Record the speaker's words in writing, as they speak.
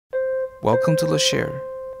Welcome to LASHARE.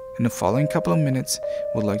 In the following couple of minutes,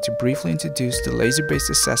 we'd like to briefly introduce the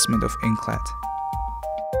laser-based assessment of INCLAD.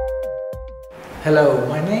 Hello,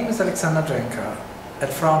 my name is Alexander Drenker.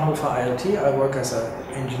 At Fraunhofer ILT I work as an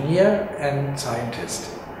engineer and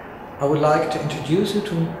scientist. I would like to introduce you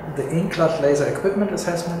to the INCLAD laser equipment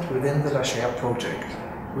assessment within the LASHARE project.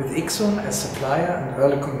 With IXUN as supplier and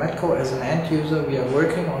Oerlikon Medco as an end user, we are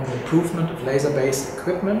working on the improvement of laser-based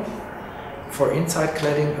equipment for inside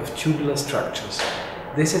cladding of tubular structures.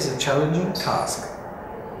 This is a challenging task.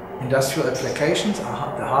 Industrial applications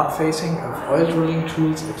are the hard facing of oil drilling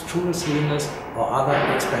tools, extruder cylinders or other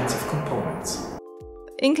expensive components.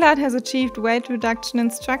 INCLAD has achieved weight reduction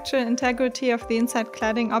and structural integrity of the inside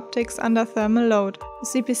cladding optics under thermal load.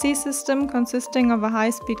 The CPC system, consisting of a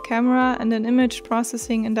high-speed camera and an image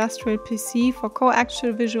processing industrial PC for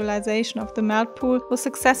coaxial visualization of the melt pool, was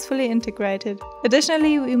successfully integrated.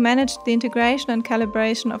 Additionally, we managed the integration and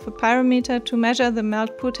calibration of a pyrometer to measure the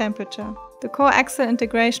melt pool temperature. The coaxial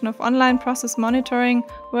integration of online process monitoring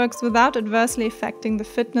works without adversely affecting the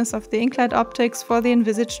fitness of the INCLAD optics for the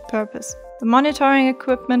envisaged purpose. The monitoring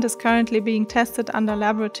equipment is currently being tested under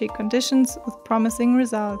laboratory conditions with promising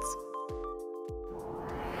results.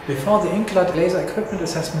 Before the INCLAD laser equipment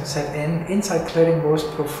assessment set in, inside cladding was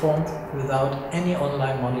performed without any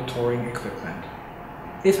online monitoring equipment.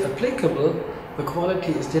 If applicable, the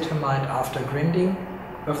quality is determined after grinding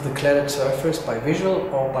of the cladded surface by visual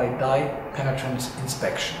or by dye penetrance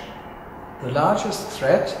inspection. The largest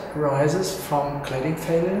threat arises from cladding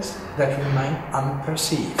failures that remain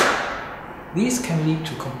unperceived. These can lead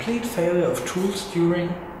to complete failure of tools during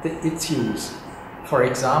its use, for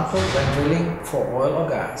example when drilling for oil or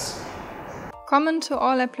gas. Common to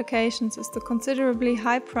all applications is the considerably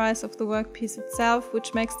high price of the workpiece itself,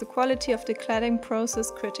 which makes the quality of the cladding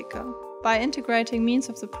process critical. By integrating means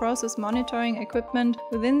of the process monitoring equipment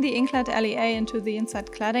within the INCLAD LEA into the inside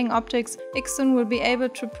cladding optics, IXUN will be able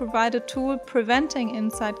to provide a tool preventing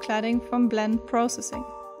inside cladding from blend processing.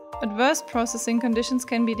 Adverse processing conditions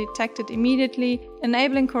can be detected immediately,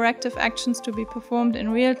 enabling corrective actions to be performed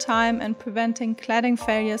in real time and preventing cladding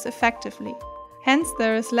failures effectively. Hence,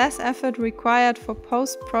 there is less effort required for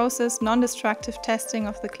post-process non-destructive testing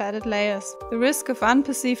of the cladded layers. The risk of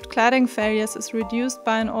unperceived cladding failures is reduced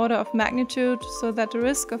by an order of magnitude, so that the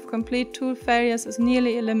risk of complete tool failures is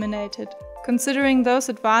nearly eliminated. Considering those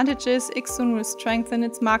advantages, IXUN will strengthen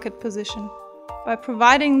its market position. By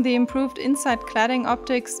providing the improved inside cladding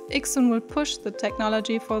optics, IXUN will push the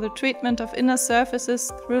technology for the treatment of inner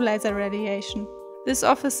surfaces through laser radiation. This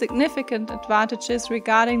offers significant advantages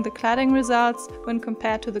regarding the cladding results when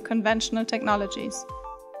compared to the conventional technologies.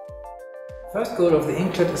 First goal of the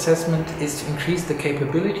INCLAD assessment is to increase the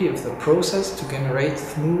capability of the process to generate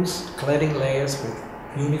smooth cladding layers with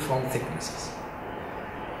uniform thicknesses.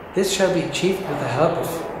 This shall be achieved with the help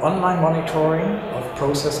of online monitoring of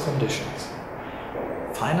process conditions.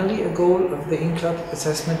 Finally, a goal of the INCLAD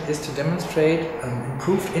assessment is to demonstrate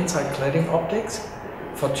improved inside cladding optics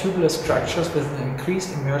for tubular structures with an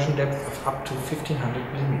increased immersion depth of up to 1500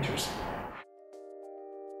 mm.